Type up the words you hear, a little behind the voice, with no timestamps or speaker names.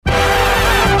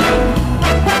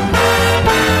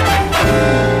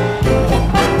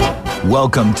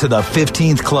Welcome to the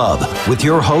 15th Club with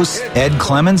your hosts, Ed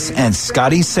Clements and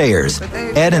Scotty Sayers.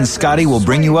 Ed and Scotty will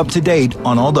bring you up to date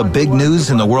on all the big news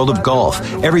in the world of golf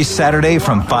every Saturday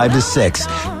from 5 to 6.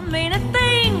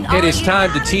 It is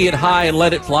time to tee it high and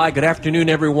let it fly. Good afternoon,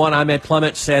 everyone. I'm Ed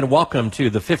Clements, and welcome to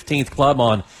the 15th Club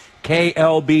on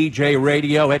KLBJ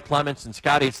Radio. Ed Clements and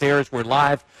Scotty Sayers. We're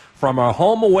live from our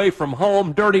home away from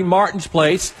home, Dirty Martin's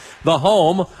Place, the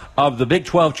home of the Big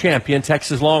 12 champion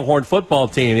Texas Longhorn football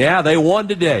team. Yeah, they won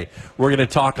today. We're going to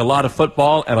talk a lot of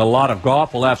football and a lot of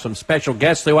golf. We'll have some special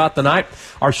guests throughout the night.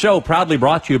 Our show proudly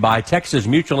brought to you by Texas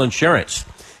Mutual Insurance,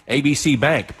 ABC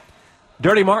Bank,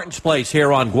 Dirty Martin's Place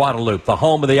here on Guadalupe, the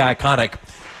home of the iconic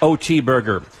OT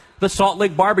Burger, the Salt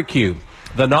Lake Barbecue,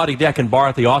 the Naughty Deck and Bar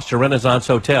at the Austin Renaissance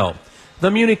Hotel, the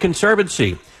Munich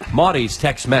Conservancy, Maudie's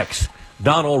Tex-Mex,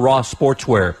 Donald Ross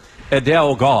Sportswear,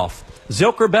 Adele Golf,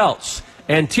 Zilker Belts,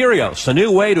 and Tyrios, a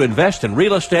new way to invest in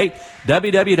real estate,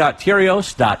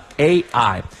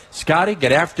 www.tyrios.ai. Scotty,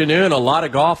 good afternoon. A lot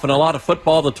of golf and a lot of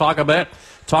football to talk about.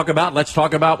 Let's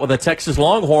talk about with the Texas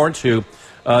Longhorns, who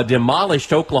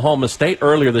demolished Oklahoma State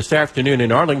earlier this afternoon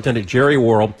in Arlington at Jerry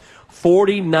World,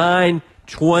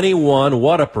 49-21.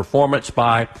 What a performance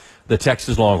by the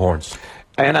Texas Longhorns.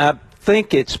 And I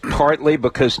think it's partly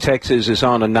because Texas is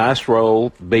on a nice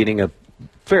roll, beating a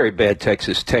very bad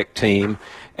Texas Tech team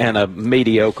and a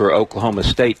mediocre Oklahoma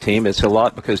State team. It's a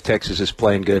lot because Texas is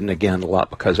playing good, and again, a lot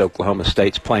because Oklahoma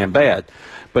State's playing bad.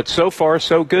 But so far,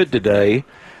 so good today.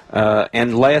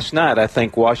 And last night, I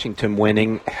think Washington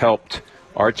winning helped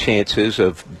our chances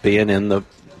of being in the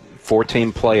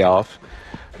 4-team playoff.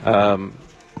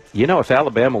 If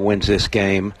Alabama wins this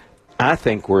game, I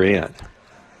think we're in.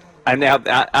 And now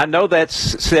I know that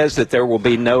says that there will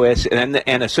be no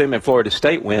and assuming Florida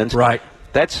State wins, right?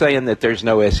 That's saying that there's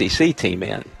no SEC team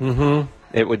in.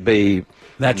 Mm-hmm. It would be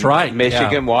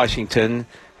Michigan, Washington,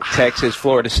 Texas,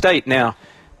 Florida State. Now,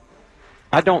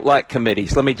 I don't like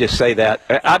committees. Let me just say that.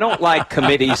 I don't like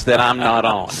committees that I'm not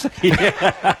on.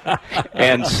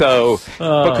 And so,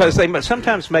 because they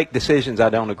sometimes make decisions I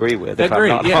don't agree with.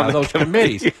 Agreed, on those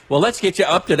committees. Well, let's get you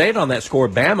up to date on that score.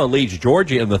 Bama leads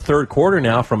Georgia in the third quarter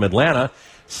now from Atlanta,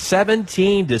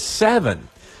 17-7.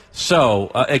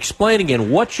 So, explain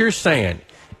again what you're saying.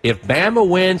 If Bama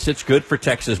wins, it's good for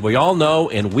Texas. We all know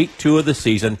in week 2 of the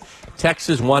season,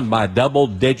 Texas won by double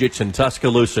digits in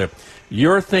Tuscaloosa.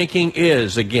 Your thinking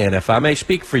is, again, if I may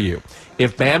speak for you,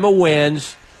 if Bama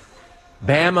wins,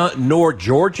 Bama nor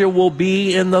Georgia will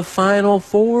be in the Final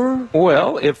Four?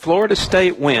 Well, if Florida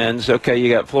State wins, okay, you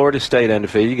got Florida State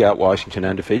undefeated, you got Washington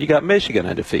undefeated, you got Michigan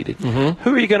undefeated. Mm-hmm.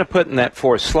 Who are you going to put in that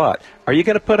 4th slot? Are you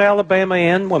going to put Alabama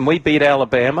in when we beat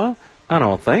Alabama? I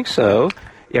don't think so.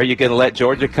 Are you going to let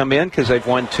Georgia come in because they've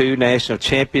won 2 national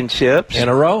championships? In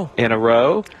a row.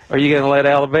 Are you going to let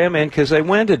Alabama in because they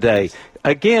win today?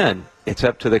 Again, it's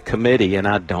up to the committee, and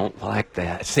I don't like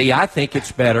that. See, I think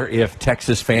it's better if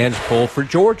Texas fans pull for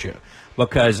Georgia,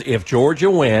 because if Georgia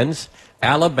wins,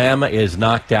 Alabama is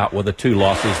knocked out with the 2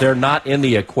 losses. They're not in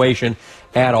the equation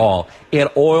at all. It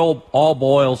all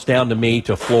boils down to me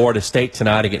to Florida State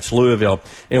tonight against Louisville,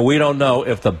 and we don't know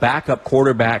if the backup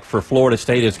quarterback for Florida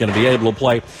State is going to be able to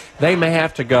play. They may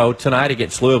have to go tonight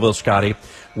against Louisville, Scotty,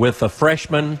 with a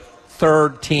freshman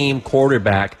third-team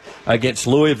quarterback against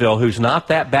Louisville, who's not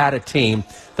that bad a team.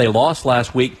 They lost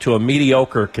last week to a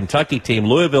mediocre Kentucky team.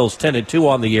 Louisville's 10-2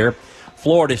 on the year.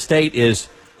 Florida State is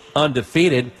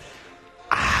undefeated.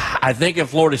 I think if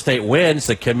Florida State wins,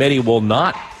 the committee will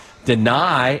not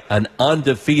deny an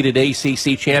undefeated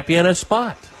ACC champion a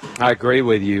spot. I agree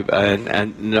with you,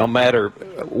 and no matter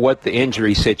what the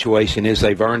injury situation is,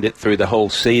 they've earned it through the whole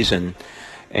season.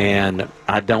 And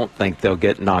I don't think they'll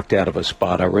get knocked out of a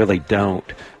spot. I really don't.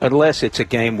 Unless it's a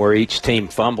game where each team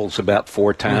fumbles about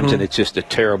 4 times and it's just a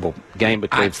terrible game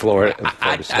between Florida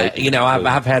State.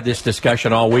 I've had this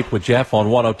discussion all week with Jeff on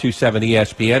 102.7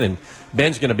 ESPN, and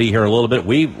Ben's going to be here in a little bit.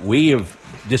 We have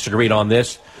disagreed on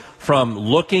this. From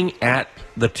looking at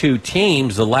the 2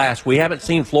 teams, we haven't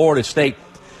seen Florida State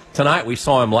tonight. We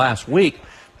saw him last week.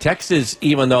 Texas,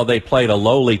 even though they played a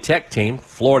lowly Tech team,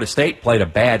 Florida State played a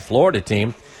bad Florida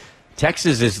team.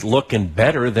 Texas is looking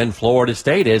better than Florida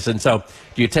State is. And so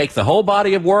do you take the whole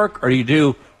body of work, or do you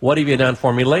do what have you done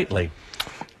for me lately?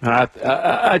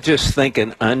 I just think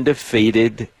an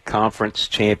undefeated conference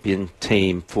champion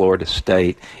team, Florida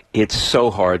State, it's so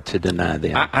hard to deny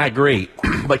them. I agree.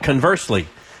 But conversely,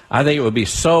 I think it would be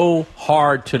so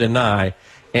hard to deny.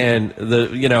 And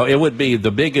it would be the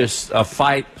biggest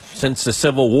fight since the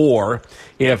Civil War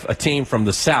if a team from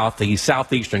the South, the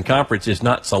Southeastern Conference, is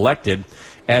not selected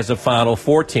as a Final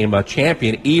Four team, a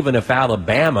champion, even if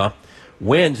Alabama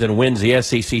wins the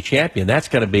SEC champion. That's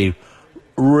going to be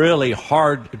really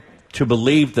hard to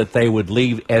believe that they would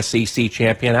leave SEC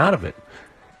champion out of it.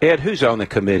 Ed, who's on the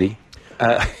committee?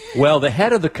 Well, the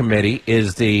head of the committee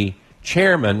is the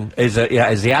chairman, is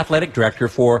the athletic director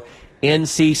for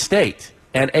NC State,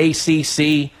 an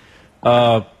ACC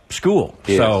school.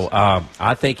 Yes. So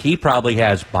I think he probably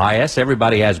has bias.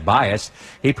 Everybody has bias.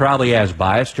 He probably has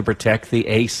bias to protect the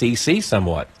ACC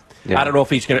somewhat. Yeah. I don't know if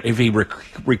he's going if he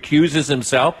recuses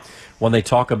himself when they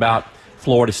talk about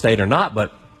Florida State or not,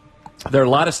 but there are a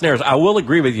lot of scenarios. I will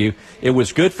agree with you. It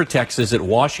was good for Texas that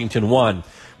Washington won,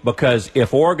 because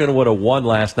if Oregon would have won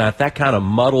last night, that kind of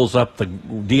muddles up the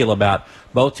deal about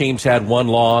both teams had one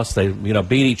loss. They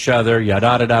beat each other.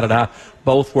 Yada da da da.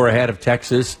 Both were ahead of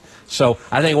Texas. So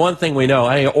I think one thing we know,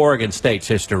 I think Oregon State's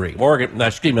history.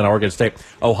 Oregon State.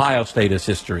 Ohio State is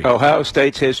history. Ohio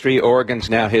State's history. Oregon's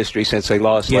now history since they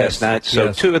lost last night.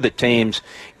 So two of the teams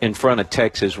in front of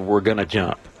Texas were going to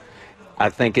jump. I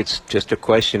think it's just a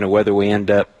question of whether we end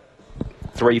up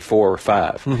 3, 4, or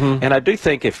 5. Mm-hmm. And I do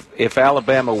think if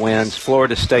Alabama wins,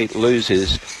 Florida State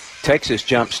loses, Texas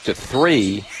jumps to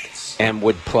 3 and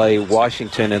would play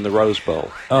Washington in the Rose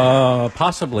Bowl.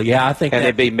 Possibly, yeah. I think, and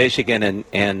it'd be Michigan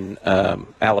and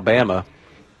Alabama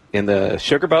in the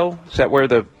Sugar Bowl. Is that where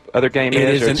the other game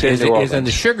is? It is in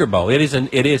the Sugar Bowl. It's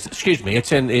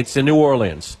in New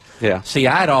Orleans. Yeah. See,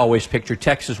 I'd always pictured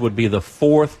Texas would be the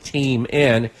 4th team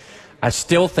in. I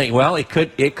still think, well, it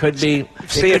could be.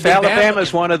 See, if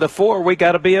Alabama's one of the 4, we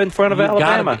got to be in front of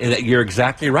Alabama. You're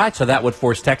exactly right. So that would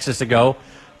force Texas to go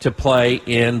to play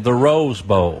in the Rose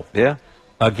Bowl. Yeah.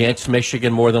 Against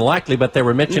Michigan, more than likely. But they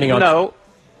were mentioning No,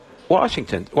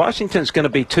 Washington. Washington's going to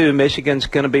be 2. Michigan's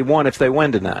going to be 1 if they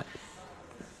win tonight.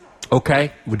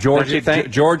 Okay. Well,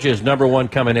 Georgia is number 1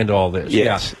 coming into all this.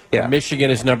 Yes. Yeah.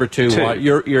 Michigan is number 2.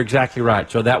 You're exactly right.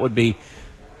 So that would be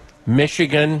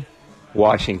Michigan.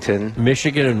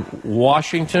 Michigan and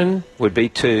Washington would be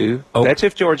 2. Oh. That's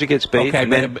if Georgia gets beat. Okay,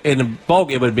 but in the bowl,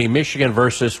 it would be Michigan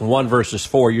versus 1 versus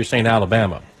 4. You're saying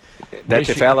Alabama. That's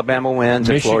if Alabama wins.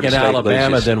 Michigan, and Florida State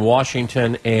Alabama, loses. Then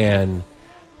Washington and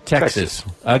Texas.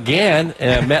 Again,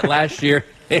 met last year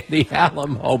in the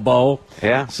Alamo Bowl.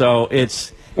 Yeah. So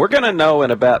we're going to know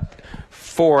in about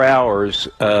 4 hours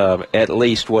at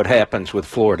least what happens with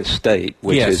Florida State,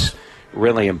 which is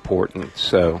really important.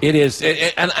 So it is,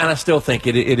 and I still think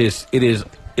it is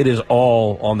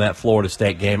all on that Florida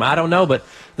State game. I don't know, but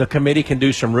the committee can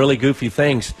do some really goofy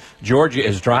things. Georgia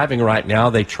is driving right now;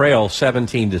 they trail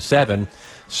 17-7.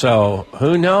 So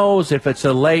who knows if it's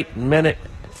a late-minute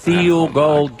field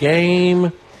goal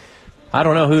game? I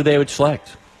don't know who they would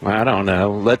select. I don't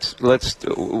know. Let's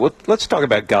talk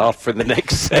about golf for the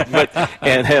next segment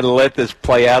and let this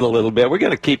play out a little bit. We're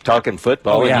going to keep talking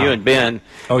football, and you and Ben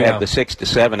have the 6 to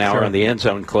 7 hour on the End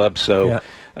Zone Club. So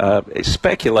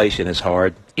speculation is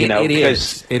hard,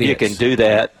 because you can do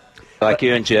that like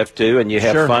you and Jeff do, and you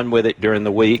have fun with it during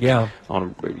the week. Yeah.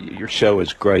 Your show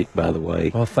is great, by the way.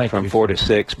 Well, thank you. From 4 to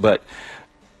 6, but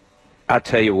I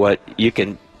tell you what, you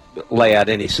can lay out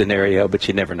any scenario, but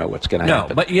you never know what's going to happen.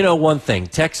 No, but you know one thing.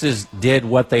 Texas did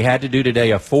what they had to do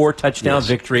today, a 4-touchdown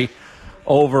victory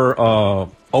over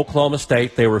Oklahoma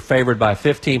State. They were favored by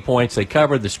 15 points. They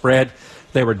covered the spread.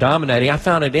 They were dominating. I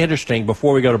found it interesting,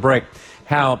 before we go to break,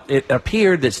 how it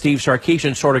appeared that Steve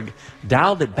Sarkisian sort of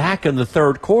dialed it back in the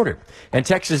third quarter. And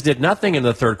Texas did nothing in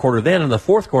the third quarter. Then in the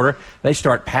fourth quarter, they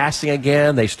start passing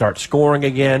again. They start scoring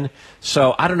again.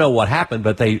 So I don't know what happened,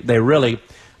 but they really,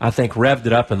 I think, revved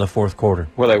it up in the fourth quarter.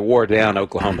 Well, they wore down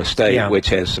Oklahoma State, which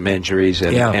has some injuries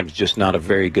and is just not a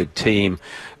very good team.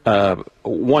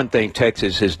 One thing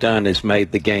Texas has done is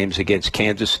made the games against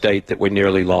Kansas State that we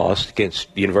nearly lost, against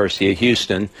University of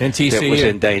Houston and TCU. That was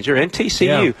in danger, and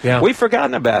TCU. Yeah. We've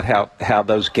forgotten about how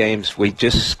those games we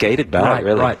just skated by.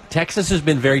 Right. Texas has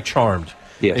been very charmed,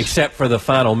 except for the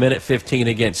final minute 15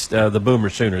 against the Boomer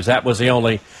Sooners. That was the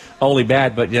only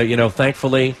bad, but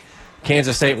thankfully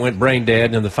Kansas State went brain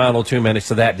dead in the final 2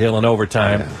 minutes of that deal in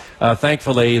overtime.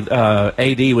 Thankfully,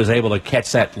 AD was able to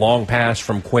catch that long pass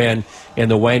from Quinn in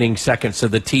the waning seconds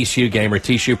of the TCU game, or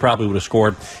TCU probably would have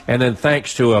scored. And then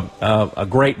thanks to a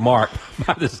great mark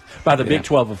by the Big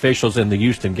 12 officials in the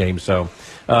Houston game. So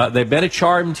they've been a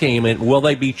charmed team, and will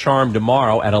they be charmed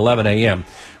tomorrow at 11 a.m.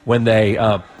 when they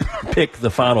pick the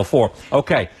Final Four?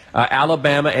 Okay,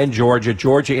 Alabama and Georgia.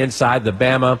 Georgia inside the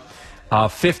Bama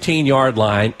 15-yard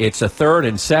line. It's a 3rd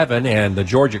and 7, and the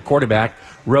Georgia quarterback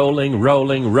rolling,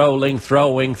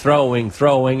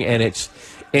 throwing, and it's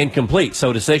incomplete.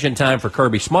 So decision time for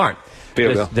Kirby Smart.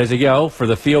 Field goal. Does he go for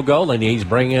the field goal, and he's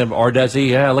bringing him, or does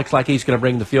he? Looks like he's going to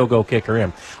bring the field goal kicker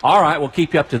in. All right, we'll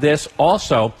keep you up to this.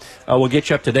 Also, we'll get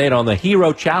you up to date on the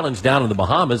Hero Challenge down in the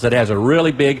Bahamas that has a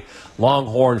really big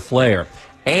Longhorn flair.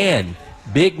 And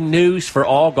big news for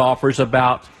all golfers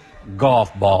about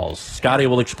golf balls. Scotty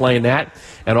will explain that.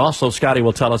 And also, Scotty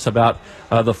will tell us about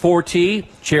the 4T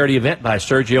charity event by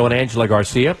Sergio and Angela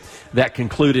Garcia that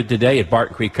concluded today at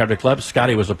Barton Creek Country Club.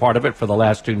 Scotty was a part of it for the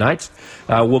last 2 nights.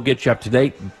 We'll get you up to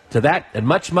date to that and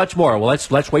much, much more. Well,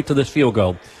 let's wait till this field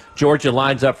goal. Georgia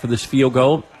lines up for this field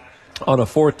goal on a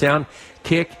 4th down.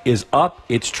 Kick is up,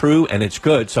 it's true, and it's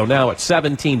good. So now it's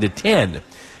 17-10,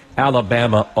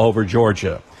 Alabama over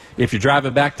Georgia. If you're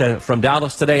driving back from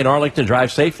Dallas today in Arlington,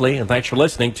 drive safely, and thanks for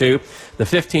listening to the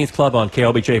 15th Club on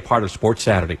KLBJ, part of Sports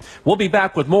Saturday. We'll be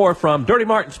back with more from Dirty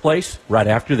Martin's Place right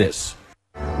after this.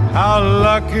 How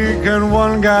lucky can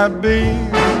one guy be?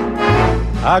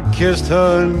 I kissed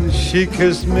her and she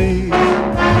kissed me.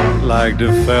 Like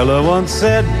the fella once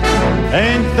said,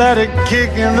 ain't that a kick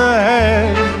in the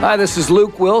head? Hi, this is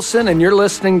Luke Wilson, and you're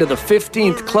listening to the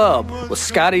 15th Club with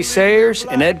Scotty Sayers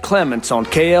and Ed Clements on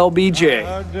KLBJ.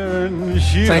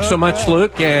 Thanks so much,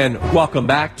 Luke, and welcome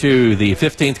back to the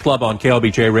 15th Club on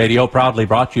KLBJ Radio, proudly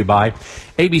brought to you by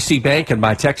ABC Bank and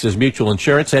by Texas Mutual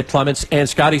Insurance. Ed Clements and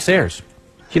Scotty Sayers.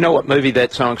 You know what movie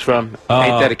that song's from?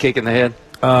 Ain't that a kick in the head?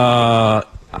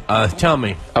 Tell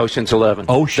me. Ocean's 11.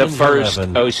 The first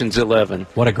 11. Ocean's 11.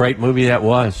 What a great movie that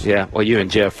was. Yeah, well, you and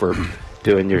Jeff were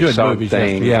doing your song movies,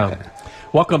 thing. Yeah.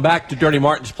 Welcome back to Dirty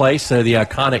Martin's Place, the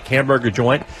iconic hamburger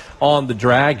joint on the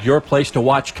Drag. Your place to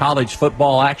watch college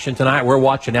football action tonight. We're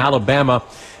watching Alabama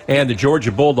and the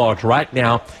Georgia Bulldogs right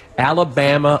now.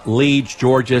 Alabama leads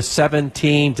Georgia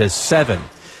 17-7.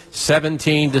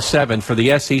 17-7 for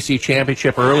the SEC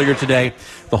championship earlier today.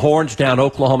 The Horns down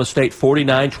Oklahoma State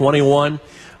 49-21.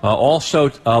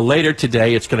 Also later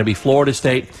today, it's going to be Florida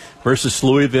State versus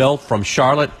Louisville from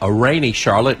Charlotte, a rainy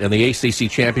Charlotte in the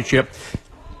ACC championship.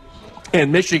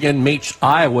 And Michigan meets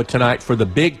Iowa tonight for the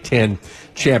Big Ten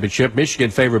championship.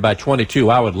 Michigan favored by 22.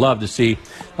 I would love to see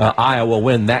Iowa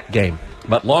win that game.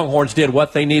 But Longhorns did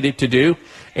what they needed to do,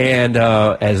 and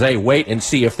as they wait and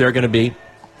see if they're going to be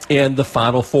in the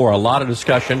Final Four. A lot of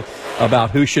discussion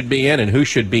about who should be in and who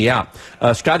should be out.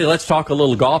 Scotty, let's talk a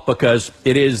little golf because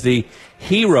it is the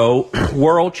Hero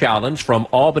World Challenge from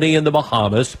Albany in the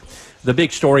Bahamas. The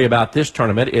big story about this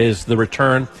tournament is the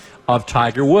return of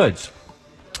Tiger Woods.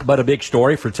 But a big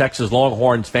story for Texas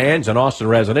Longhorns fans and Austin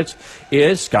residents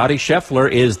is Scotty Scheffler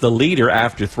is the leader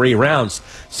after 3 rounds.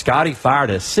 Scotty fired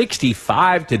a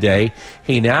 65 today.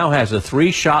 He now has a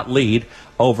 3-shot lead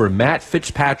over Matt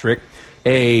Fitzpatrick,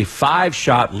 a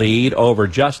 5-shot lead over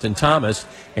Justin Thomas,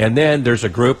 and then there's a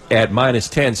group at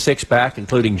 -10, 6-back,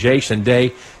 including Jason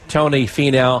Day, Tony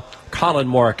Finau, Colin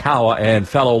Morikawa, and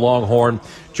fellow Longhorn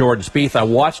Jordan Spieth. I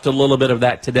watched a little bit of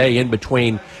that today in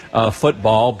between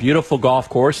football. Beautiful golf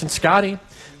course, and Scotty,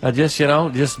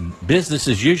 just business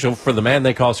as usual for the man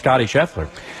they call Scotty Scheffler.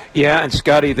 Yeah, and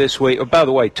Scotty this week, by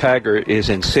the way, Tiger is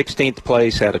in 16th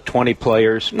place out of 20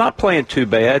 players. Not playing too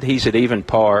bad. He's at even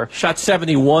par. Shot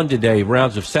 71 today,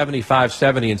 rounds of 75,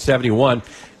 70, and 71.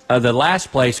 The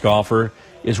last place golfer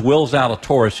is Will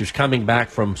Zalatoris, who's coming back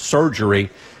from surgery.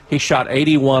 He shot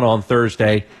 81 on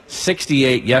Thursday,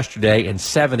 68 yesterday, and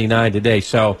 79 today.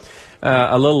 So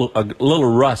a little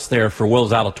rust there for Will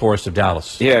Zalatoris of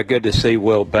Dallas. Yeah, good to see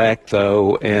Will back,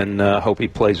 though, and hope he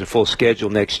plays a full schedule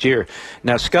next year.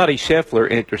 Now, Scotty Scheffler,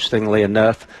 interestingly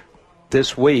enough,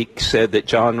 this week said that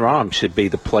John Rahm should be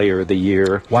the player of the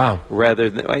year. Wow. Rather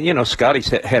than, Scotty's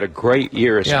had a great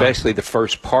year, especially the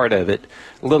first part of it.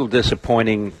 A little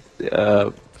disappointing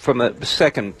from the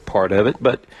second part of it,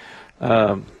 but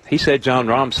he said John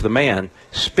Rahm's the man.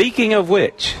 Speaking of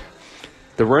which,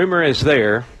 the rumor is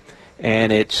there,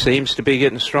 and it seems to be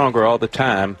getting stronger all the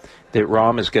time, that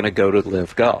Rahm is going to go to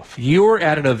Live Golf. You were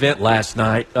at an event last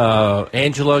night.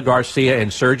 Angela Garcia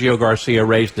and Sergio Garcia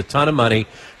raised a ton of money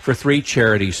for 3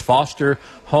 charities: Foster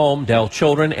Home, Dell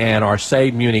Children, and our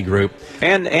Save Muni Group.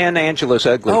 And Angela's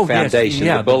Ugly Foundation,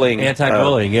 yes, the bullying,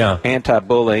 anti-bullying,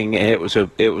 anti-bullying. It was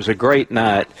a great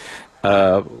night.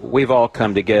 We've all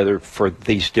come together for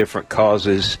these different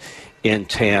causes in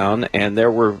town, and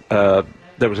there was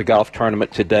a golf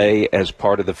tournament today as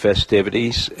part of the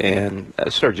festivities, and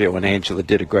Sergio and Angela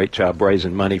did a great job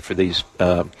raising money for these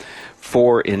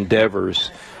 4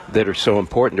 endeavors that are so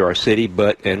important to our city,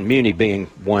 and Muni being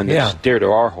one that's dear to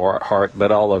our heart,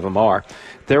 but all of them are.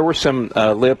 There were some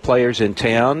live players in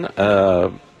town,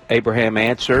 Abraham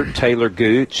Answer, Taylor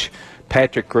Gooch,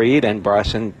 Patrick Reed, and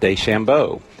Bryson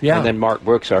DeChambeau. Yeah. And then Mark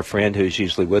Brooks, our friend who's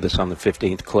usually with us on the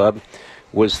 15th Club,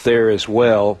 was there as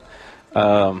well.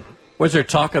 Was there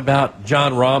talk about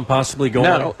John Rahm possibly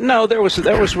going? No, there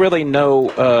was really no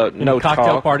cocktail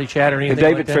talk. party chat or anything. And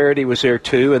David like that? Faraday was there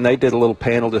too, and they did a little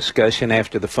panel discussion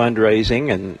after the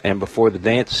fundraising and before the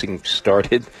dancing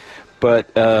started.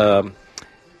 But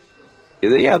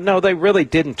they really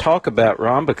didn't talk about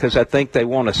Rahm because I think they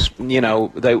want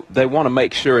to, they want to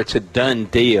make sure it's a done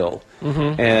deal.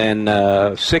 Mm-hmm. And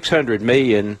 $600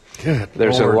 million.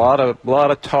 There's a lot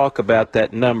of talk about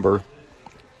that number.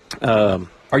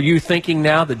 Are you thinking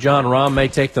now that John Rahm may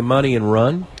take the money and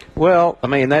run? Well, I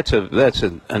mean, that's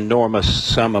an enormous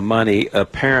sum of money.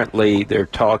 Apparently, they're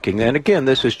talking, and again,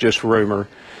 this is just rumor,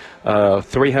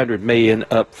 $300 million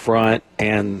up front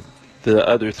and the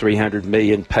other $300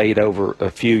 million paid over a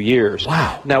few years.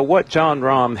 Wow. Now, what John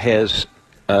Rahm has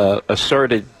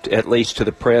asserted, at least to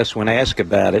the press when asked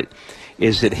about it,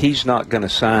 is that he's not going to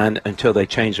sign until they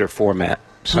change their format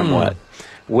somewhat.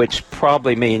 Which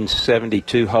probably means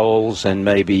 72 holes and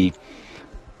maybe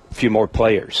a few more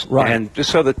players. Right. And just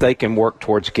so that they can work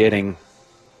towards getting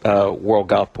world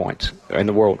golf points in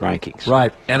the world rankings.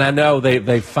 Right. And I know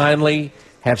they finally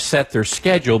have set their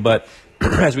schedule, but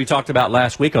as we talked about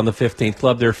last week on the 15th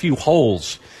Club, there are a few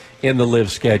holes in the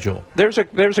LIV schedule. There's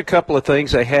a couple of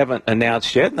things they haven't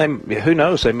announced yet. And who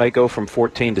knows, they may go from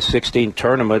 14 to 16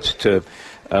 tournaments to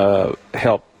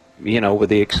help with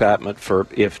the excitement for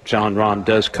if John Rahm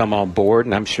does come on board,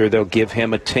 and I'm sure they'll give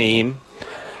him a team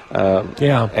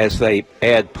as they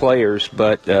add players.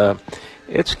 But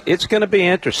it's going to be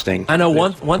interesting. I know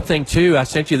one thing, too. I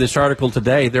sent you this article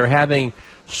today. They're having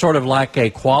sort of like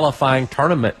a qualifying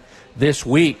tournament this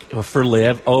week for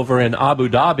LIV over in Abu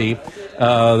Dhabi.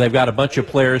 They've got a bunch of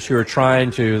players who are trying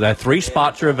to – 3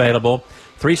 spots are available.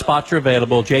 3 spots are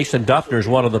available. Jason Duffner is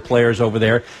one of the players over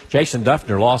there. Jason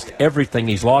Duffner lost everything.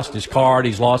 He's lost his card.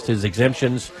 He's lost his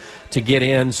exemptions to get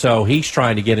in, so he's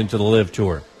trying to get into the LIV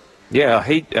Tour. Yeah,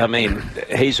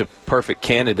 he's a perfect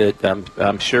candidate.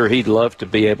 I'm sure he'd love to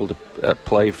be able to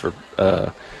play for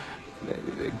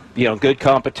good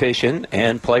competition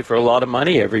and play for a lot of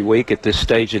money every week at this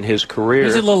stage in his career.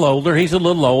 He's a little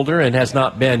older and has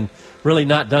not done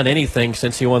anything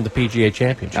since he won the PGA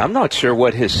Championship. I'm not sure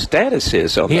what his status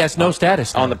is. He has no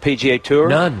status on the PGA Tour?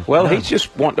 None. Well, he's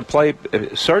just wanting to play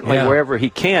certainly wherever he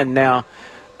can. Now,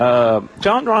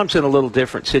 John Rahm's in a little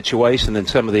different situation than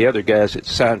some of the other guys that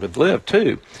signed with LIV,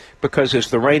 too, because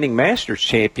as the reigning Masters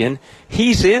champion,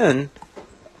 he's in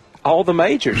all the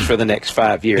majors for the next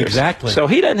 5 years. Exactly. So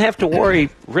he doesn't have to worry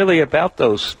really about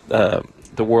those the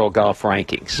world golf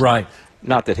rankings. Right.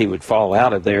 Not that he would fall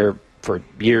out of there for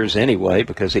years anyway,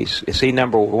 because is he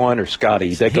number one or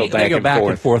Scotty? They go back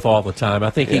and forth all the time. I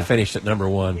think he finished at number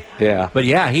 1. Yeah. But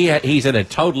he's in a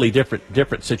totally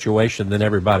different situation than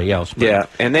everybody else. But. Yeah.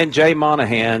 And then Jay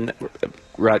Monahan,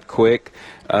 right quick,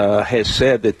 has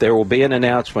said that there will be an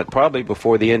announcement probably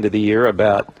before the end of the year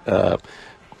about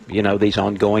these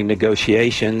ongoing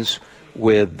negotiations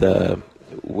with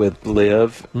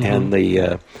LIV and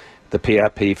the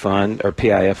PIP fund or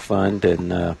PIF fund,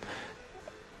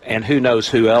 and who knows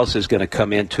who else is going to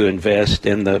come in to invest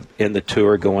in the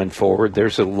tour going forward.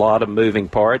 There's a lot of moving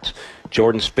parts.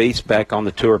 Jordan Spieth's back on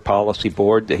the tour policy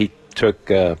board. He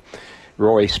took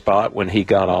Rory's spot when he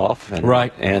got off,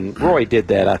 and Rory did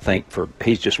that. I think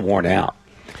he's just worn out.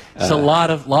 It's a lot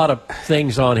of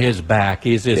things on his back.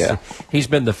 He's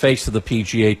been the face of the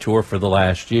PGA Tour for the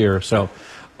last year. So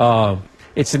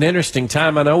it's an interesting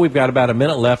time. I know we've got about a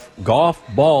minute left. Golf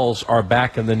balls are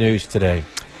back in the news today.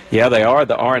 Yeah, they are.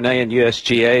 The RNA and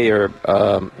USGA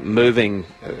are moving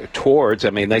towards. I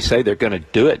mean, they say they're going to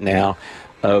do it now.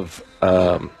 They're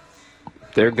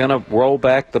going to roll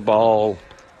back the ball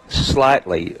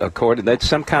slightly. That's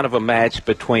some kind of a match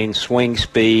between swing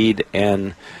speed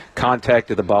and contact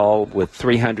of the ball, with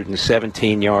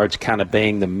 317 yards kind of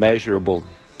being the measurable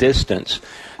distance.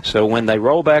 So when they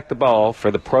roll back the ball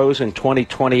for the pros in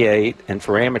 2028 and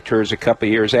for amateurs a couple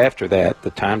of years after that, the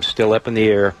time's still up in the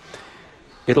air,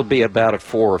 it'll be about a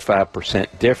 4 or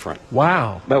 5% different.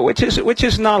 Wow. But which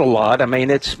is not a lot. I mean,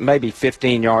 it's maybe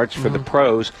 15 yards for the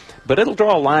pros, but it'll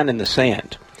draw a line in the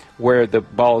sand where the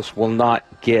balls will not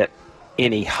get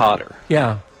any hotter.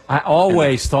 Yeah. I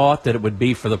always thought that it would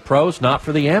be for the pros, not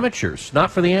for the amateurs.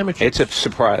 It's a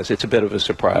surprise. It's a bit of a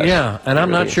surprise. Yeah, and I'm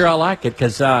not sure I like it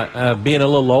because being a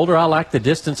little older, I like the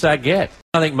distance I get.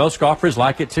 I think most golfers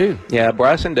like it too. Yeah,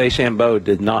 Bryson DeChambeau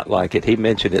did not like it. He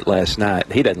mentioned it last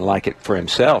night. He doesn't like it for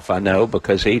himself, I know,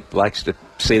 because he likes to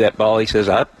see that ball. He says,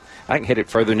 I can hit it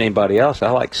further than anybody else. I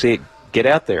like to see it get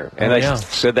out there. And they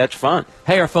said that's fun.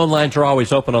 Hey, our phone lines are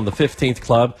always open on the 15th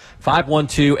Club,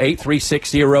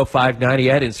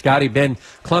 512-836-0590. Ed and Scotty, Ben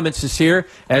Clements is here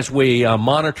as we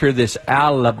monitor this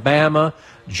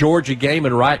Alabama-Georgia game.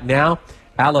 And right now,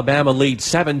 Alabama leads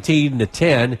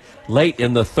 17-10 late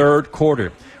in the third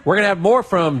quarter. We're going to have more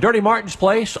from Dirty Martin's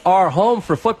Place, our home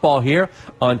for football here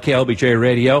on KLBJ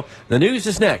Radio. The news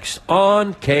is next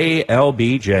on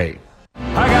KLBJ.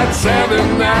 I got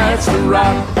 7 nights to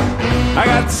rock. I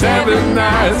got 7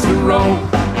 nights to roll.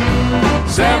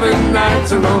 7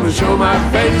 nights I'm gonna show my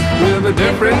face with a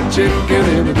different chicken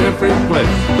in a different place.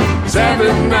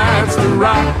 7 nights to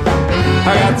rock.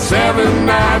 I got 7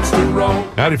 nights to roll.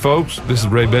 Howdy, folks. This is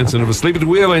Ray Benson of Asleep at the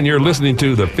Wheel, and you're listening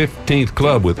to the 15th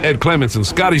Club with Ed Clements and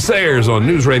Scotty Sayers on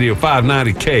News Radio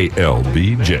 590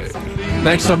 KLBJ.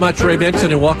 Thanks so much, Ray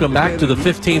Benson, and welcome back to the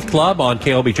 15th Club on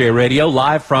KLBJ Radio,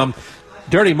 live from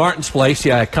Dirty Martin's Place,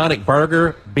 the iconic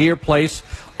burger, beer place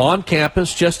on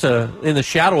campus, just in the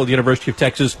shadow of the University of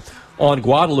Texas on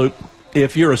Guadalupe.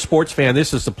 If you're a sports fan,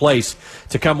 this is the place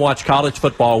to come watch college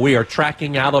football. We are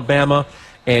tracking Alabama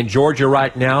and Georgia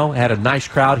right now. Had a nice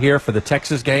crowd here for the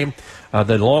Texas game.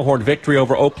 The Longhorn victory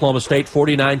over Oklahoma State,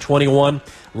 49-21.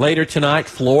 Later tonight,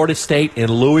 Florida State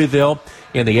in Louisville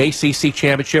in the ACC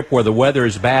Championship, where the weather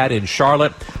is bad in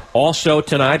Charlotte. Also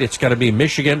tonight, it's going to be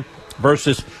Michigan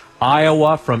versus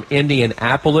Iowa from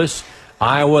Indianapolis.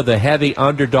 Iowa, the heavy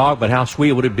underdog, but how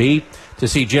sweet would it be to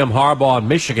see Jim Harbaugh and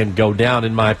Michigan go down,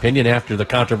 in my opinion, after the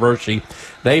controversy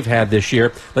they've had this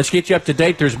year. Let's get you up to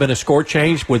date. There's been a score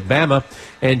change with Bama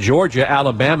and Georgia.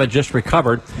 Alabama just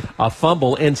recovered a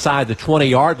fumble inside the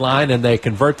 20-yard line, and they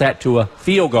convert that to a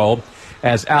field goal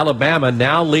as Alabama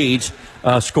now leads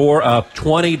a score of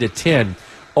 20-10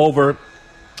 over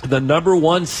the number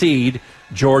 1 seed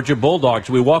Georgia Bulldogs.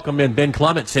 We welcome in Ben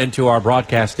Clements into our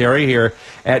broadcast area here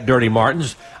at Dirty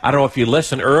Martin's. I don't know if you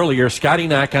listened earlier. Scotty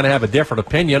and I kind of have a different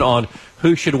opinion on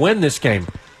who should win this game.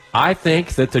 I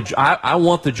think that I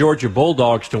want the Georgia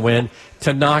Bulldogs to win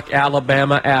to knock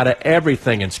Alabama out of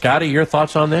everything. And Scotty, your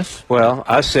thoughts on this? Well,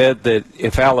 I said that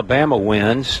if Alabama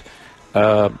wins,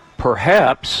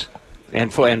 perhaps,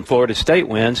 and Florida State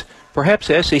wins, perhaps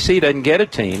the SEC doesn't get a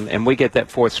team, and we get that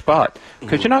 4th spot.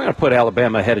 Because you're not going to put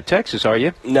Alabama ahead of Texas, are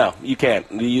you? No, you can't.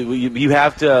 You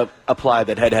have to apply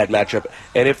that head-to-head matchup.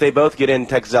 And if they both get in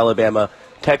Texas, Alabama,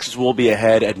 Texas will be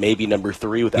ahead at maybe number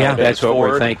 3 with Alabama. That's what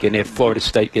we're thinking if Florida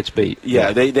State gets beat.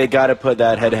 Yeah, they got to put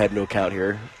that head-to-head into account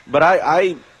here. But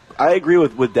I agree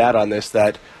with Dad on this,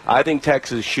 that I think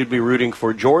Texas should be rooting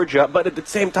for Georgia. But at the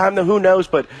same time, though, who knows?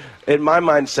 But in my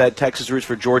mindset, Texas roots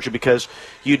for Georgia because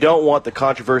you don't want the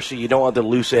controversy, you don't want the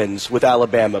loose ends with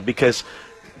Alabama. Because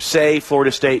say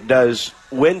Florida State does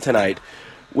win tonight,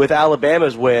 with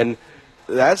Alabama's win,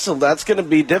 that's going to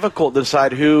be difficult to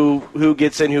decide who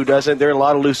gets in, who doesn't. There are a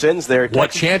lot of loose ends there.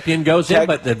 What champion goes in,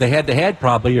 but the head-to-head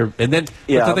probably. And then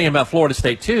the thing about Florida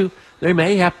State, too, they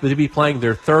may have to be playing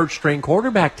their third-string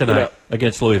quarterback tonight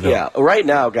against Louisville. Yeah, right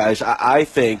now, guys, I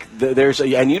think there's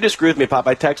and you disagree with me, Pop.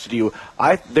 I texted you.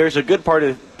 There's a good part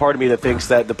of me that thinks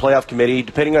that the playoff committee,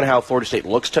 depending on how Florida State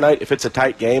looks tonight, if it's a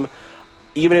tight game,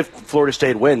 even if Florida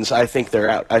State wins, I think they're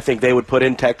out. I think they would put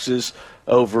in Texas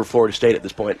over Florida State at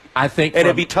this point. I think, and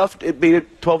it'd be tough. It'd be a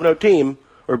 12-0 team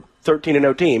or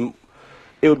 13-0 team.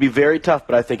 It would be very tough,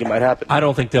 but I think it might happen. I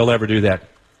don't think they'll ever do that.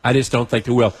 I just don't think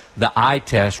they will. The eye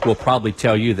test will probably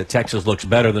tell you that Texas looks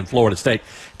better than Florida State.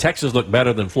 Texas looked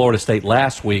better than Florida State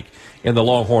last week in the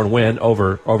Longhorn win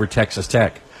over Texas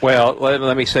Tech. Well,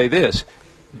 let me say this.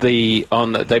 They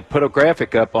put a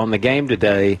graphic up on the game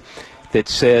today that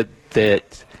said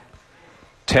that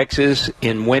Texas,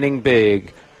 in winning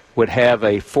big, would have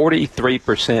a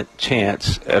 43%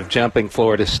 chance of jumping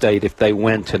Florida State if they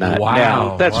win tonight. Wow.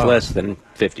 Now, that's less than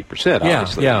 50%,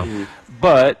 obviously. Yeah.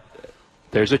 But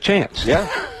there's a chance. Yeah.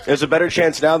 There's a better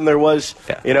chance now than there was,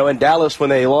 in Dallas when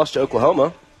they lost to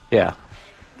Oklahoma. Yeah.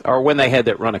 Or when they had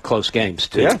that run of close games,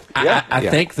 too. Yeah. I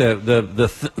think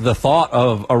the thought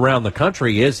of around the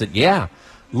country is that,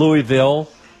 Louisville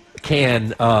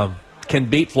can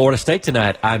beat Florida State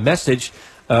tonight. I messaged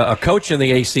a coach in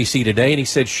the ACC today, and he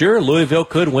said, sure, Louisville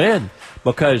could win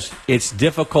because it's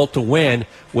difficult to win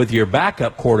with your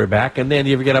backup quarterback, and then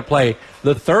you're going to play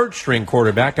the third-string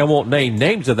quarterback. I won't name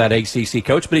names of that ACC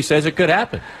coach, but he says it could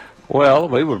happen. Well,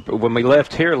 when we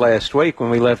left here last week, when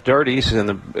we left Dirty's,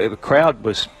 and the crowd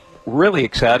was really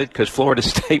excited because Florida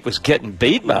State was getting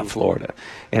beat by Florida.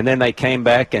 And then they came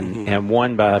back and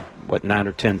won by, 9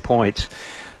 or 10 points.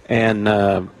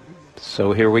 And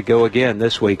so here we go again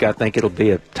this week. I think it'll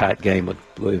be a tight game with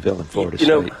Louisville and Florida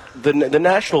State. The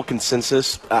national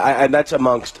consensus, and that's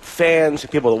amongst fans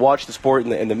and people that watch the sport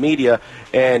and the media,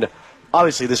 and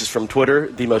obviously this is from Twitter,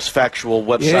 the most factual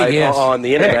website yes. on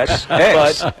the internet.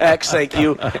 But X, thank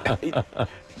you.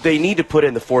 They need to put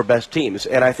in the 4 best teams,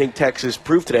 and I think Texas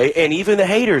proved today, and even the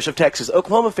haters of Texas,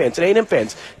 Oklahoma fans and A&M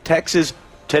fans, Texas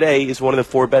today is one of the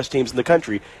 4 best teams in the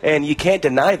country, and you can't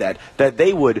deny that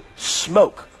they would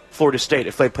smoke Florida State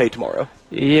if they played tomorrow.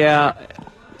 Yeah.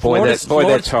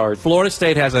 That's hard. Florida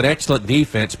State has an excellent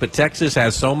defense, but Texas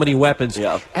has so many weapons.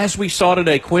 Yeah. As we saw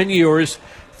today, Quinn Ewers,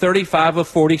 35 of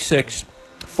 46,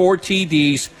 4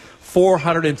 TDs,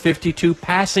 452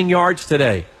 passing yards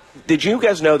today. Did you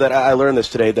guys know that I learned this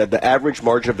today, that the average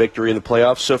margin of victory in the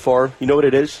playoffs so far, you know what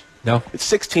it is? No. It's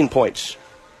 16 points.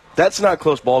 That's not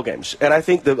close ball games. And I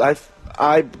think that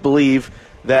I believe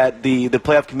that the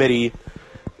playoff committee,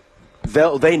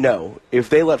 they know if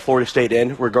they let Florida State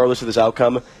in, regardless of this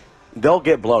outcome, they'll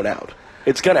get blown out.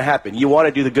 It's going to happen. You want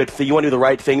to do the good thing. You want to do the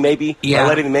right thing, maybe, by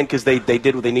letting them in because they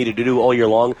did what they needed to do all year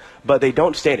long, but they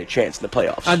don't stand a chance in the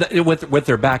playoffs. And with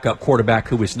their backup quarterback,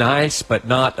 who was nice, but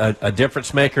not a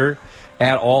difference maker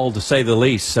at all, to say the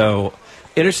least. So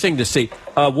interesting to see.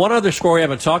 One other score we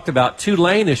haven't talked about,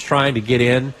 Tulane is trying to get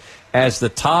in as the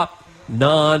top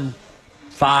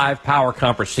non-5 power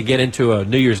conference to get into a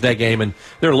New Year's Day game, and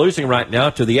they're losing right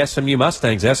now to the SMU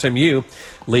Mustangs. SMU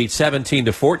leads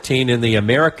 17-14 in the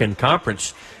American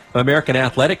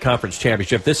Athletic Conference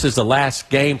Championship. This is the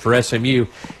last game for SMU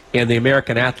in the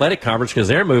American Athletic Conference because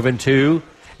they're moving to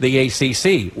the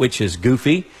ACC, which is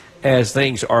goofy, as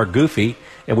things are goofy.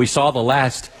 And we saw the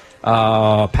last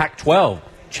Pac-12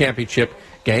 championship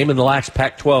game in the last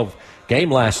Pac-12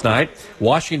 game last night.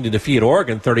 Washington defeated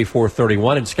Oregon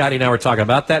 34-31, and Scotty and I were talking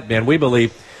about that, man. We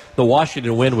believe the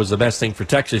Washington win was the best thing for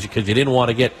Texas because you didn't want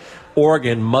to get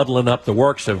Oregon muddling up the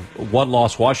works of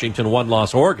one-loss Washington,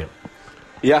 one-loss Oregon.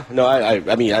 Yeah, no,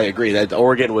 I mean, I agree that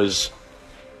Oregon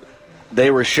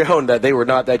they were shown that they were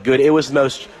not that good. It was the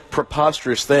most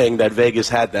preposterous thing that Vegas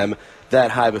had them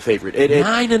that high of a favorite.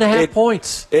 9.5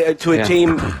 points. To a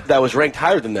team that was ranked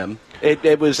higher than them.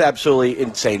 It was absolutely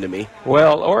insane to me.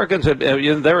 Well, Oregon's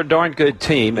they're a darn good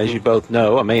team, as you both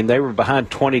know. I mean, they were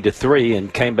behind 20-3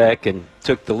 and came back and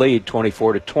took the lead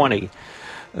 24-20.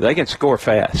 They can score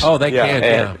fast. Oh, they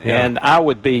can. And I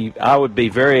would be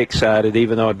very excited,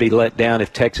 even though I'd be let down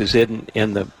if Texas isn't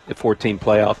in the 14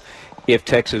 playoff. If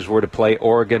Texas were to play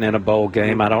Oregon in a bowl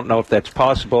game, I don't know if that's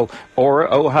possible,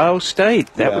 or Ohio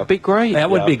State. That would be great.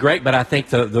 That would be great, but I think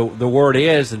the word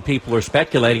is, and people are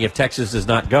speculating, if Texas does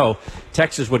not go,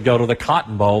 Texas would go to the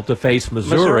Cotton Bowl to face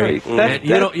Missouri.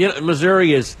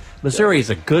 Missouri is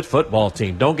a good football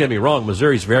team. Don't get me wrong,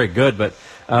 Missouri's very good, but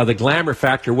the glamour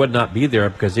factor would not be there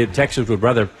because Texas would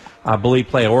rather, I believe,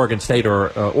 play at Oregon State or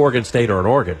an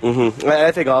Oregon. Mm-hmm.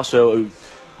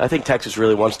 I think Texas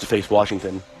really wants to face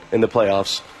Washington in the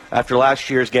playoffs. After last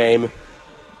year's game,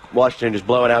 Washington is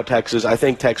blowing out Texas. I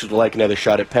think Texas would like another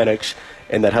shot at Penix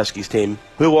and that Huskies team,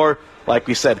 who are, like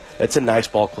we said, it's a nice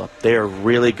ball club. They are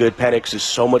really good. Penix is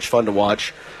so much fun to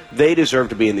watch. They deserve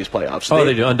to be in these playoffs.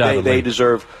 They do, undoubtedly. They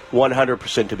deserve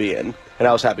 100% to be in, and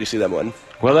I was happy to see them win.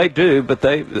 Well, they do, but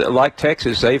they, like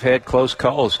Texas, they've had close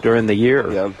calls during the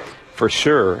year, for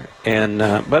sure. And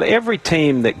but every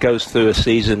team that goes through a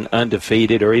season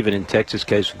undefeated, or even in Texas'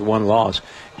 case with one loss,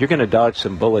 you're going to dodge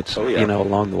some bullets,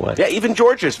 along the way. Yeah, even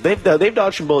Georgia's. They've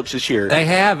dodged some bullets this year. They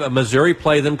have. Missouri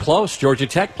played them close. Georgia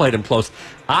Tech played them close.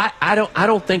 I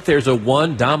don't think there's a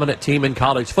one dominant team in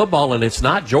college football, and it's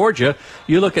not Georgia.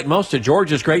 You look at most of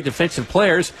Georgia's great defensive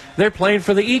players; they're playing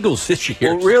for the Eagles this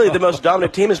year. Well, really, the most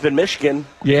dominant team has been Michigan.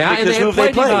 Yeah, because and who have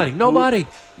they played? Nobody.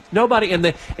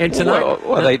 And tonight,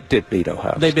 well, they did beat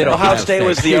Ohio State. They beat Ohio State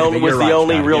was the only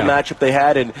real matchup they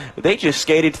had, and they just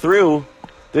skated through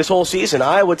this whole season.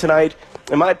 Iowa tonight,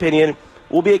 in my opinion,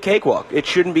 will be a cakewalk. It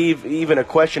shouldn't be even a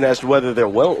question as to whether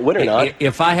they'll win or not.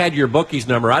 If I had your bookie's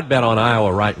number, I'd bet on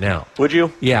Iowa right now. Would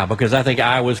you? Yeah, because I think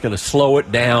Iowa's going to slow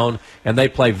it down, and they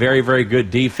play very, very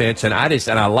good defense. And I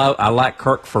like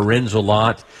Kirk Ferentz a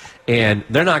lot, and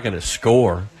they're not going to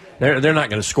score. They're not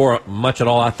going to score much at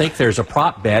all. I think there's a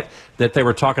prop bet that they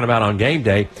were talking about on game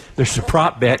day. There's a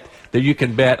prop bet that you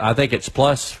can bet. I think it's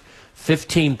plus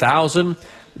 15,000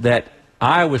 that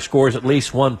Iowa scores at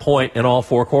least 1 point in all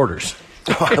 4 quarters.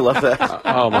 Oh, I love that.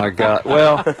 Oh, my God.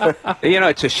 Well,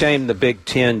 it's a shame the Big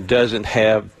Ten doesn't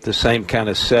have the same kind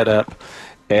of setup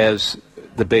as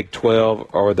the Big 12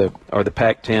 or the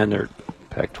Pac-10 or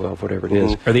Pac-12, whatever it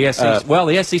is. Or the SEC. Well,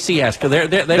 the SEC has, because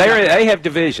they have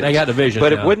divisions. They got divisions.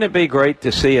 But wouldn't it be great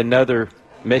to see another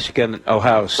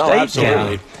Michigan-Ohio State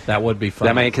game? That would be fun.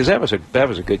 I mean, because that was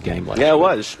a good game last year. Yeah, it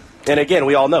was. And again,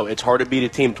 we all know it's hard to beat a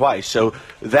team twice. So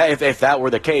that if that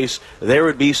were the case, there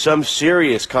would be some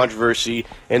serious controversy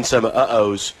and some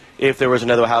uh-ohs if there was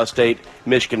another Ohio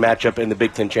State-Michigan matchup in the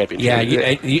Big Ten championship. Yeah,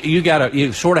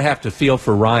 you sort of have to feel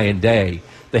for Ryan Day,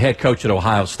 the head coach at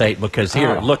Ohio State, because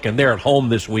they're at home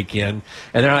this weekend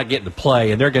and they're not getting to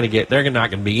play, and they're not going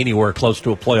to be anywhere close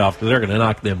to a playoff because they're going to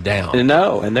knock them down.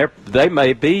 No, and they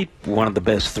may be one of the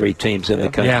best 3 teams in the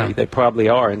country. Yeah. They probably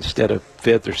are, instead of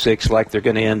 5th or 6th like they're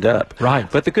going to end up. Right.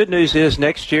 But the good news is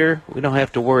next year we don't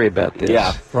have to worry about this.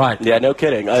 Yeah. Right. Yeah, no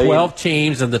kidding. 12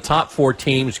 teams, and the top 4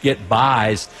 teams get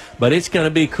byes, but it's going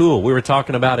to be cool. We were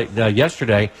talking about it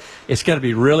yesterday. It's going to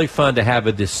be really fun to have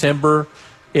a December.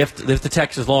 If the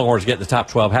Texas Longhorns get in the top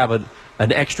 12, have an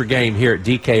extra game here at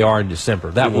DKR in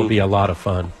December. That will be a lot of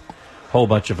fun. Whole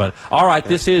bunch of fun. All right,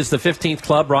 this is the 15th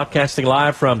Club, broadcasting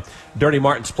live from Dirty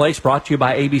Martin's Place, brought to you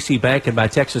by ABC Bank and by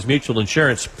Texas Mutual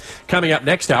Insurance. Coming up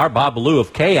next hour, Bob Ballou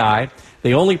of KI,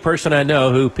 the only person I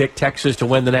know who picked Texas to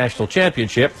win the national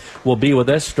championship, will be with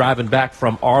us, driving back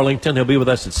from Arlington. He'll be with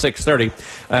us at 6:30.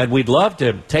 And we'd love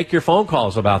to take your phone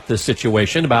calls about this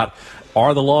situation, about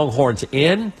are the Longhorns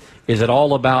in? Is it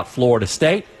all about Florida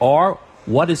State, or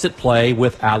what does it play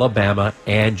with Alabama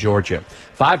and Georgia?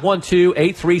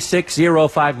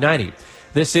 512-836-0590.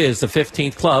 This is the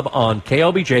 15th Club on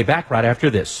KLBJ. Back right after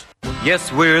this.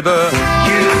 Yes, we're the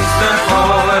Houston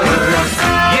Oilers.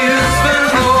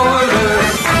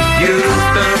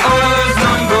 Houston Oilers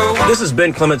number 1. This is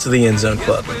Ben Clements of the End Zone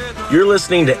Club. You're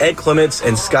listening to Ed Clements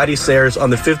and Scotty Sayers on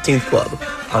the 15th Club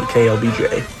on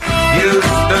KLBJ. Houston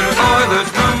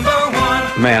Oilers number 1.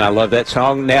 Man, I love that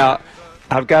song. Now,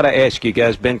 I've got to ask you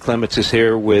guys, Ben Clements is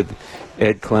here with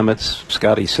Ed Clements,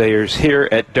 Scotty Sayers, here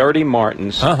at Dirty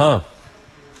Martin's.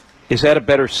 Is that a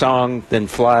better song than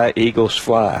Fly, Eagles,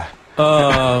 Fly?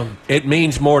 It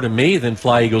means more to me than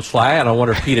Fly, Eagles, Fly. I don't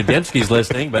wonder if Pete Adamski's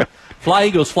listening, but Fly,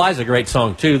 Eagles, Fly is a great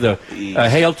song, too. The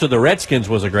Hail to the Redskins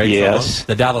was a great song.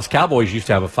 The Dallas Cowboys used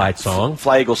to have a fight song.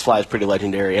 Fly, Eagles, Fly is pretty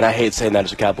legendary, and I hate saying that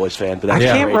as a Cowboys fan. But that's I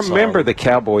can't a great remember song. the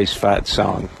Cowboys fight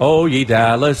song. Oh, ye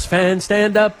Dallas fans,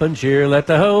 stand up and cheer. Let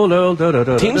the whole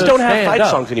teams don't have fight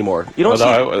songs anymore. You don't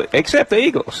see, except the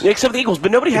Eagles. Except the Eagles, but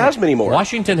nobody has them anymore.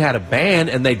 Washington had a band,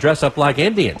 and they dress up like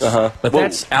Indians. But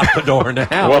that's out the door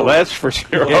now. Well, that's for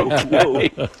sure.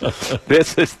 Okay.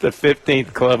 This is the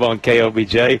 15th Club on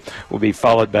KLBJ. We'll be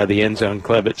followed by the End Zone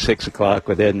Club at 6 o'clock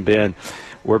with Ed and Ben.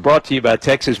 We're brought to you by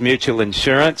Texas Mutual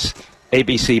Insurance,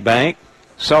 ABC Bank,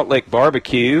 Salt Lake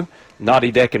Barbecue,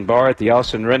 Naughty Deck and Bar at the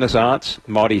Austin Renaissance,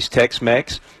 Marty's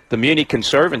Tex-Mex, the Muni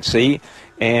Conservancy,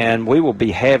 and we will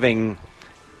be having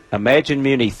Imagine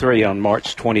Muni 3 on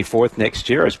March 24th next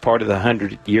year as part of the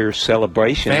 100-year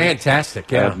celebration.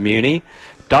 Fantastic, of Muni.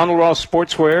 Donald Ross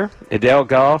Sportswear, Edel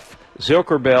Golf,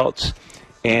 Zilker Belts,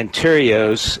 and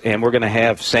Terrios, and we're going to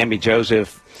have Sammy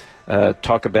Joseph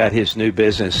talk about his new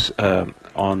business on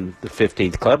the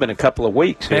 15th Club in a couple of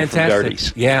weeks.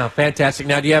 Fantastic. Yeah, fantastic.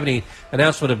 Now, do you have any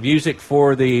announcement of music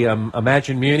for the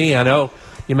Imagine Muni? I know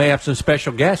you may have some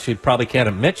special guests. You probably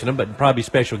can't mention them, but probably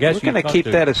special guests. We're going to keep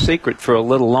that a secret for a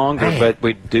little longer, but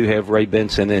we do have Ray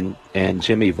Benson and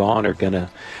Jimmy Vaughn are going to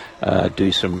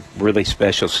do some really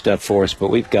special stuff for us.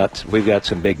 But we've got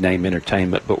some big name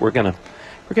entertainment, but we're going to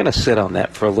sit on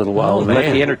that for a little while and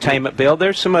let the entertainment build.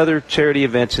 There's some other charity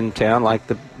events in town, like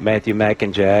the Matthew Mack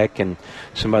and Jack, and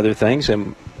some other things.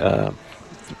 And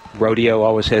rodeo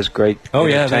always has great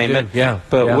entertainment.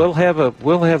 But we'll have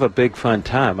a big fun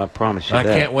time. I promise you. I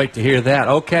can't wait to hear that.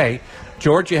 Okay,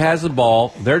 Georgia has the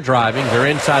ball. They're driving. They're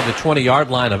inside the 20-yard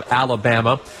line of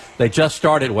Alabama. They just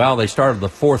started. Well, they started the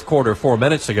fourth quarter 4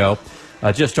 minutes ago.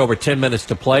 Just over 10 minutes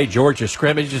to play. Georgia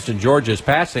scrimmages and Georgia's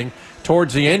passing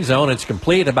towards the end zone. It's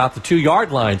complete about the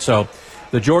 2-yard line. So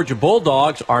the Georgia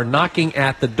Bulldogs are knocking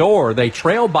at the door. They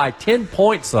trail by 10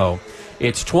 points, though.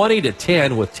 It's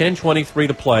 20-10 with 10:23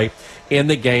 to play in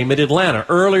the game at Atlanta.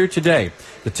 Earlier today,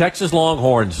 the Texas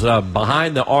Longhorns,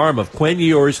 behind the arm of Quinn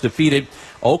Ewers, defeated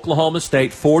Oklahoma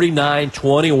State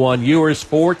 49-21. Ewers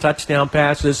 4 touchdown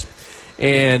passes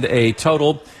and a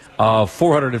total of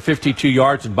 452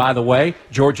 yards. And by the way,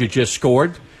 Georgia just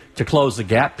scored to close the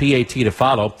gap, PAT to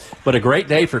follow. But a great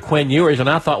day for Quinn Ewers, and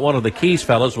I thought one of the keys,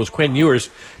 fellas, was Quinn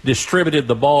Ewers distributed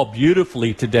the ball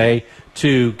beautifully today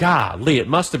to, golly, it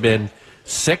must have been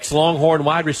 6 Longhorn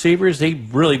wide receivers. He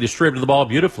really distributed the ball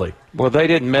beautifully. Well, they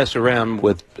didn't mess around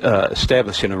with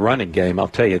establishing a running game, I'll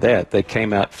tell you that. They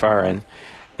came out firing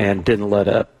and didn't let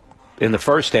up in the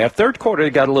first half. Third quarter, they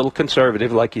got a little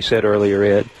conservative, like you said earlier,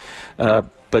 Ed.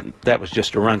 But that was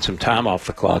just to run some time off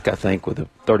the clock, I think, with a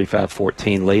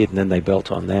 35-14 lead, and then they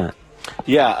built on that.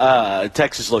 Yeah,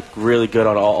 Texas looked really good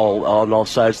on all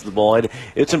sides of the ball. And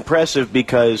it's impressive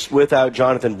because without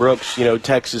Jonathan Brooks,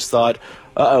 Texas thought,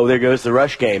 there goes the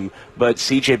rush game. But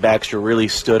C.J. Baxter really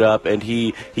stood up, and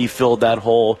he filled that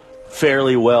hole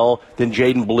fairly well. Then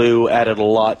Jaden Blue added a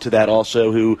lot to that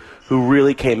also, who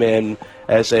really came in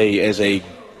as a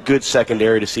good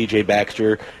secondary to C.J.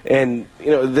 Baxter. And,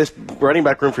 this running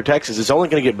back room for Texas is only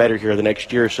going to get better here the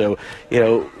next year. So,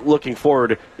 looking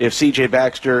forward, if C.J.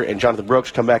 Baxter and Jonathan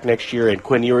Brooks come back next year and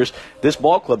Quinn Ewers, this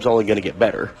ball club's only going to get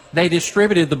better. They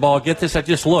distributed the ball. Get this, I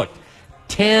just looked.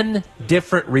 10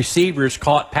 different receivers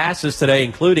caught passes today,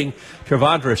 including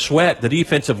Trevondre Sweat, the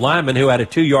defensive lineman who had a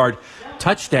 2-yard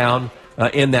touchdown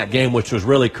in that game, which was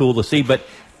really cool to see. But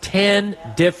 10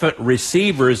 different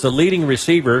receivers. The leading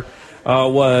receiver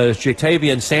was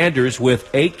Jatavian Sanders with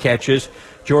 8 catches.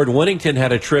 Jordan Whittington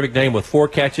had a terrific game with 4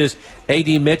 catches.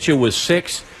 A.D. Mitchell was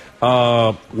 6.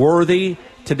 Worthy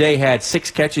today had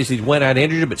 6 catches. He went out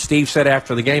injured, but Steve said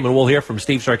after the game, and we'll hear from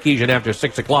Steve Sarkisian after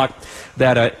 6 o'clock,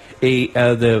 that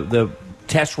the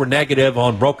tests were negative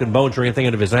on broken bones or anything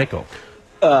of his ankle.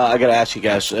 I got to ask you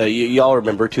guys, y'all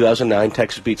remember 2009,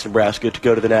 Texas beats Nebraska to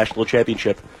go to the national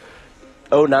championship.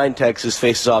 2009 Texas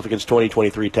faces off against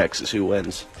 2023 Texas. Who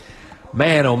wins?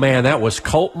 Man, oh man, that was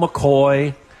Colt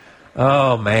McCoy.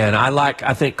 Oh man,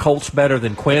 I think Colt's better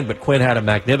than Quinn, but Quinn had a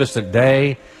magnificent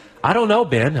day. I don't know,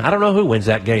 Ben. I don't know who wins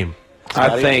that game.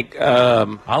 I think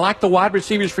I like the wide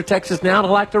receivers for Texas now, and I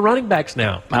like the running backs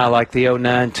now. I like the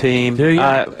 2009 team. Do you?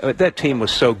 That team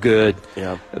was so good.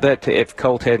 Yeah. That if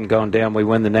Colt hadn't gone down, we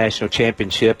win the national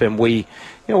championship, and we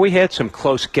had some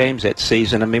close games that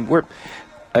season. I mean, we're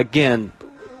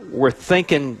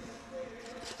thinking.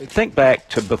 Think back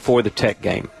to before the Tech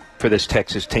game for this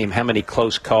Texas team, how many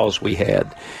close calls we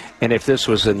had. And if this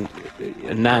was a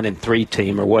 9-3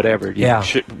 team or whatever,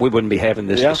 we wouldn't be having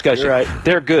this discussion. You're right.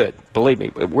 They're good. Believe me,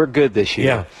 we're good this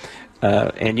year.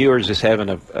 Yeah. And yours is having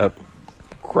a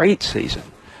great season.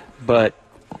 But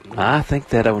I think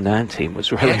that 2009 team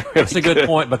was really That's a good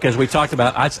point, because we talked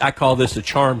about, I call this a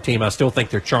charm team. I still think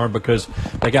they're charmed because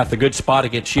they got the good spot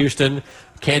against Houston.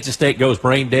 Kansas State goes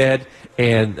brain dead,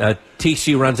 and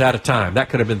TCU runs out of time. That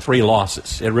could have been 3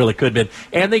 losses. It really could have been.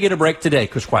 And they get a break today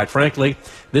because, quite frankly,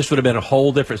 this would have been a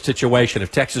whole different situation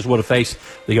if Texas would have faced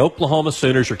the Oklahoma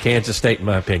Sooners or Kansas State, in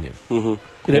my opinion.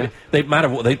 Mm-hmm.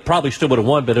 They probably still would have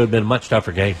won, but it would have been a much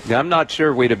tougher game. Yeah, I'm not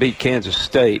sure we'd have beat Kansas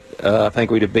State. I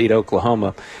think we'd have beat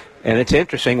Oklahoma. And it's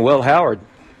interesting, Will Howard,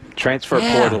 transfer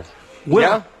portal.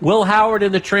 Will Howard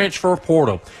in the transfer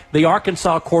portal. The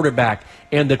Arkansas quarterback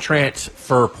in the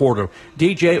transfer portal.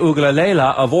 DJ Uiagalelei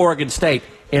of Oregon State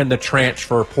in the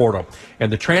transfer portal.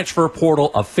 And the transfer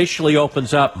portal officially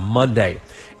opens up Monday.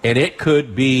 And it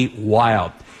could be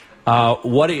wild. Let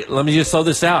me just throw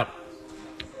this out.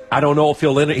 I don't know if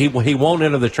he'll enter. He won't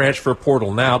enter the transfer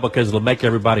portal now because it'll make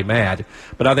everybody mad.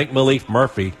 But I think Malik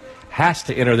Murphy has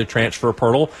to enter the transfer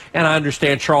portal. And I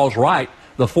understand Charles Wright,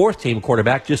 the 4th-team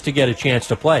quarterback, just to get a chance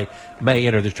to play, may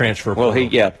enter the transfer portal.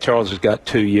 Well, Charles has got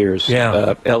 2 years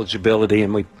eligibility,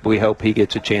 and we hope he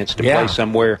gets a chance to play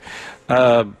somewhere.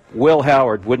 Will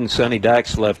Howard, wouldn't Sonny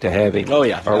Dykes love to have him? Oh,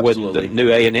 yeah, or absolutely. Wouldn't the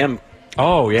new A&M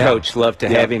coach love to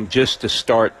have him just to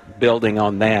start building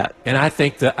on that? And I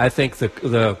think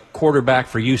the quarterback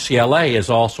for UCLA is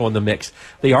also in the mix.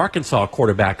 The Arkansas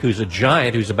quarterback, who's a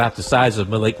giant, who's about the size of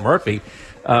Malik Murphy,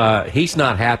 he's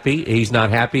not happy. He's not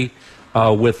happy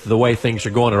with the way things are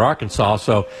going at Arkansas.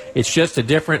 So it's just a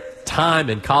different time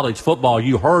in college football.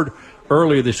 You heard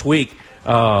earlier this week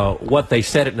what they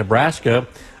said at Nebraska.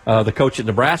 The coach at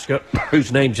Nebraska,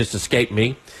 whose name just escaped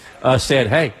me, said,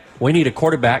 hey, we need a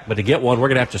quarterback, but to get one, we're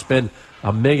going to have to spend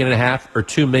 $1.5 million or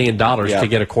 $2 million to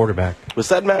get a quarterback. Was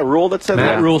that Matt Rule that said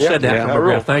that? Matt Rule said that. Matt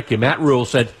Rule. Thank you. Matt Rule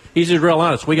said, he's just real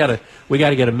honest. We got to get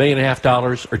 $1.5 million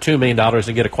or $2 million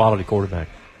and get a quality quarterback.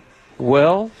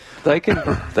 Well, they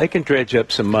can dredge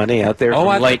up some money out there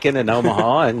from Lincoln and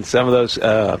Omaha and some of those.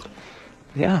 I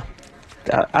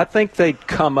think they'd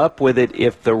come up with it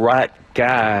if the right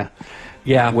guy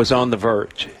was on the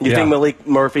verge. You think Malik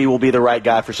Murphy will be the right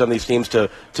guy for some of these teams to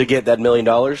get that $1 million?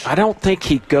 I don't think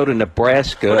he'd go to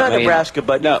Nebraska. Well, not Nebraska,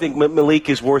 but do you think Malik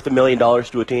is worth $1 million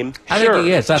to a team? I think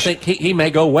he is. I think he may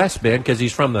go west, Ben, because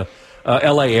he's from the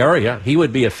L.A. area. He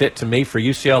would be a fit to me for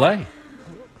UCLA.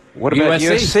 What about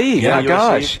USC? My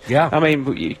gosh. Yeah. I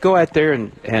mean, you go out there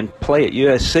and play at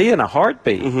USC in a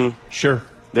heartbeat. Mm-hmm. Sure.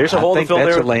 There's a hole to fill there.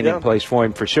 That's a landing place for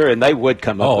him for sure, and they would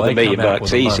come up with $1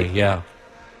 million easy. Yeah.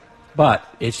 But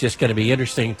it's just going to be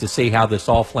interesting to see how this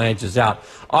all flanges out.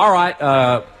 All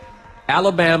right,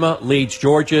 Alabama leads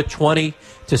Georgia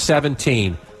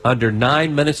 20-17. Under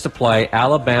 9 minutes to play,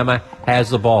 Alabama has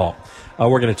the ball.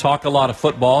 We're going to talk a lot of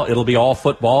football. It'll be all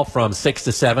football from 6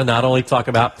 to 7. Not only talk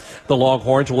about the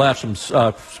Longhorns, we'll have some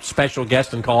special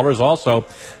guests and callers. Also,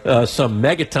 some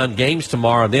megaton games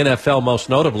tomorrow in the NFL, most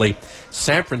notably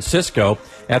San Francisco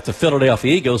at the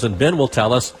Philadelphia Eagles, and Ben will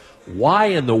tell us why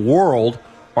in the world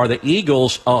are the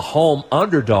Eagles a home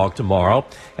underdog tomorrow.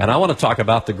 And I want to talk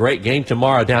about the great game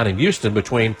tomorrow down in Houston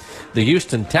between the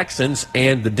Houston Texans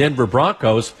and the Denver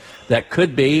Broncos. That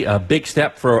could be a big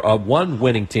step for the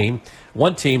winning team,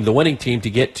 to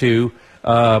get to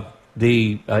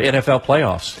the NFL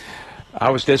playoffs.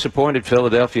 I was disappointed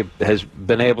Philadelphia has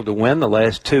been able to win the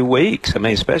last 2 weeks. I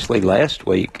mean, especially last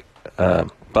week.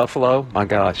 Buffalo, my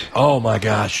gosh. Oh, my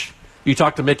gosh. You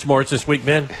talked to Mitch Morris this week,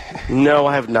 Ben? No,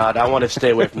 I have not. I want to stay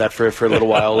away from that for a little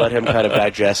while. Let him kind of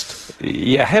digest.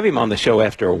 Yeah, have him on the show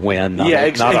after a win, not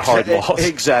a hard loss.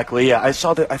 Exactly, yeah. I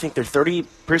saw that. I think they're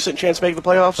 30% chance to make the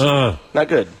playoffs. Not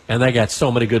good. And they got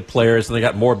so many good players, and they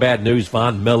got more bad news.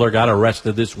 Von Miller got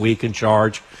arrested this week in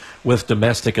charge with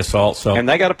domestic assault. And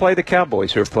they got to play the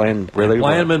Cowboys, who are playing really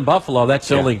well. Playing them in Buffalo, that's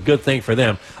the only good thing for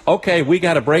them. Okay, we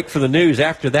got a break for the news.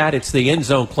 After that, it's the End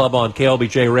Zone Club on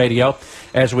KLBJ Radio.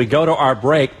 As we go to our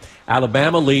break,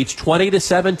 Alabama leads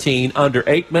 20-17, under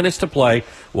 8 minutes to play.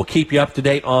 We'll keep you up to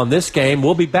date on this game.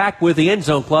 We'll be back with the End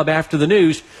Zone Club after the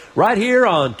news, right here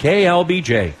on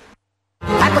KLBJ.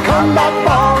 At the Comeback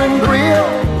Bar and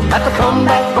Grill, at the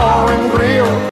Comeback Bar and Grill.